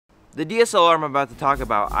The DSLR I'm about to talk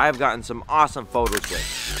about, I've gotten some awesome photos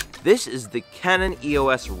with. This is the Canon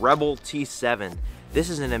EOS Rebel T7. This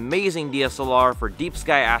is an amazing DSLR for deep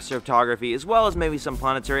sky astrophotography, as well as maybe some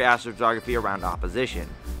planetary astrophotography around opposition.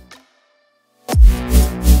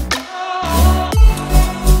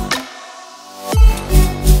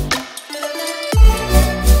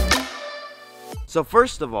 So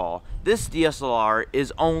first of all, this DSLR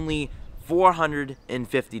is only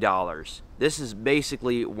 $450. This is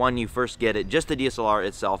basically when you first get it, just the DSLR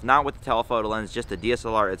itself, not with the telephoto lens, just the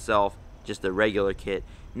DSLR itself, just the regular kit,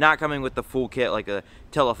 not coming with the full kit like a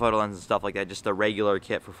telephoto lens and stuff like that, just the regular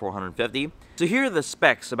kit for $450. So here are the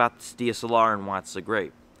specs about this DSLR and why it's so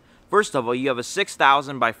great. First of all, you have a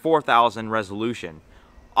 6000 by 4000 resolution.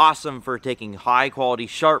 Awesome for taking high quality,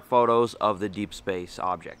 sharp photos of the deep space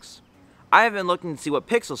objects. I have been looking to see what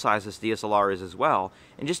pixel size this DSLR is as well,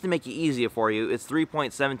 and just to make it easier for you, it's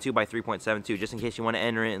 3.72 by 3.72, just in case you want to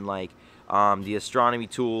enter it in like the astronomy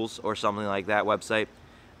tools or something like that website.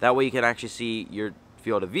 That way you can actually see your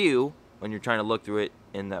field of view when you're trying to look through it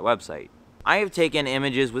in that website. I have taken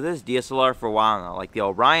images with this DSLR for a while now, like the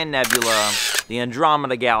Orion Nebula, the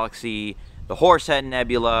Andromeda Galaxy, the Horsehead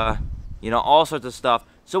Nebula, you know, all sorts of stuff.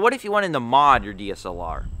 So what if you wanted to mod your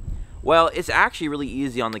DSLR? Well, it's actually really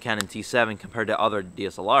easy on the Canon T7 compared to other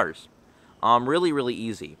DSLRs. Really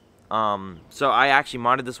easy. So I actually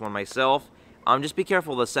modded this one myself. Just be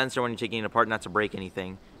careful of the sensor when you're taking it apart not to break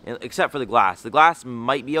anything, except for the glass. The glass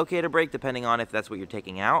might be okay to break depending on if that's what you're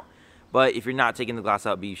taking out. But if you're not taking the glass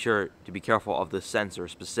out, be sure to be careful of the sensor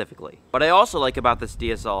specifically. What I also like about this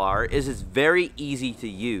DSLR is it's very easy to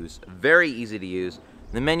use. Very easy to use.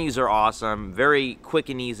 The menus are awesome, very quick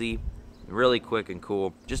and easy. Really quick and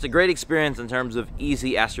cool. Just a great experience in terms of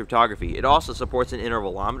easy astrophotography. It also supports an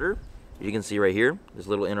intervalometer. As you can see right here, this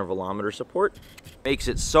little intervalometer support. Makes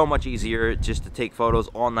it so much easier just to take photos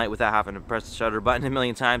all night without having to press the shutter button a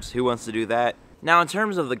million times. Who wants to do that? Now in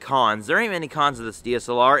terms of the cons, there ain't many cons of this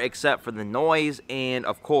DSLR except for the noise, and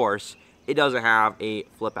of course, it doesn't have a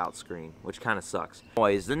flip out screen, which kind of sucks.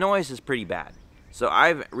 The noise is pretty bad. So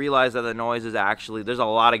I've realized that the noise is actually, there's a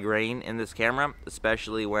lot of grain in this camera,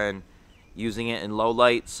 especially when using it in low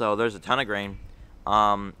light, so there's a ton of grain,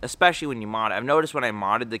 especially when you mod it. I've noticed when I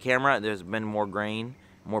modded the camera, there's been more grain,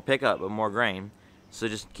 more pickup, but more grain, so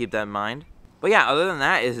just keep that in mind. But yeah, other than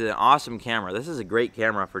that, it's an awesome camera. This is a great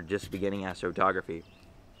camera for just beginning astrophotography.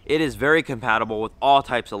 It is very compatible with all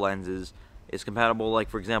types of lenses. It's compatible, like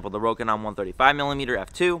for example, the Rokinon 135mm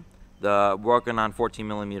f2, the Rokinon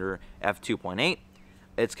 14mm f2.8.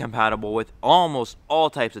 It's compatible with almost all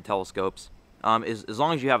types of telescopes, as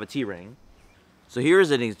long as you have a T-ring. So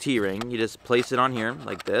here's a T-ring. You just place it on here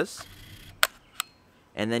like this,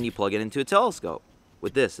 and then you plug it into a telescope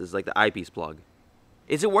with this. It's like the eyepiece plug.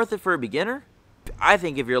 Is it worth it for a beginner? I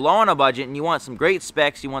think if you're low on a budget and you want some great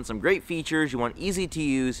specs, you want some great features, you want easy to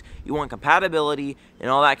use, you want compatibility and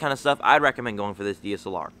all that kind of stuff, I'd recommend going for this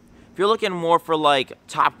DSLR. If you're looking more for like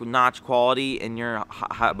top-notch quality and your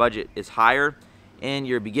budget is higher and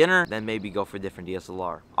you're a beginner, then maybe go for a different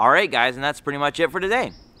DSLR. Alright guys, and that's pretty much it for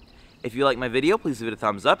today. If you like my video, please give it a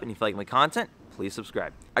thumbs up, and if you like my content, please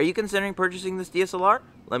subscribe. Are you considering purchasing this DSLR?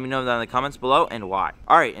 Let me know down in the comments below and why.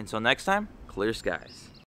 Alright, until next time, clear skies.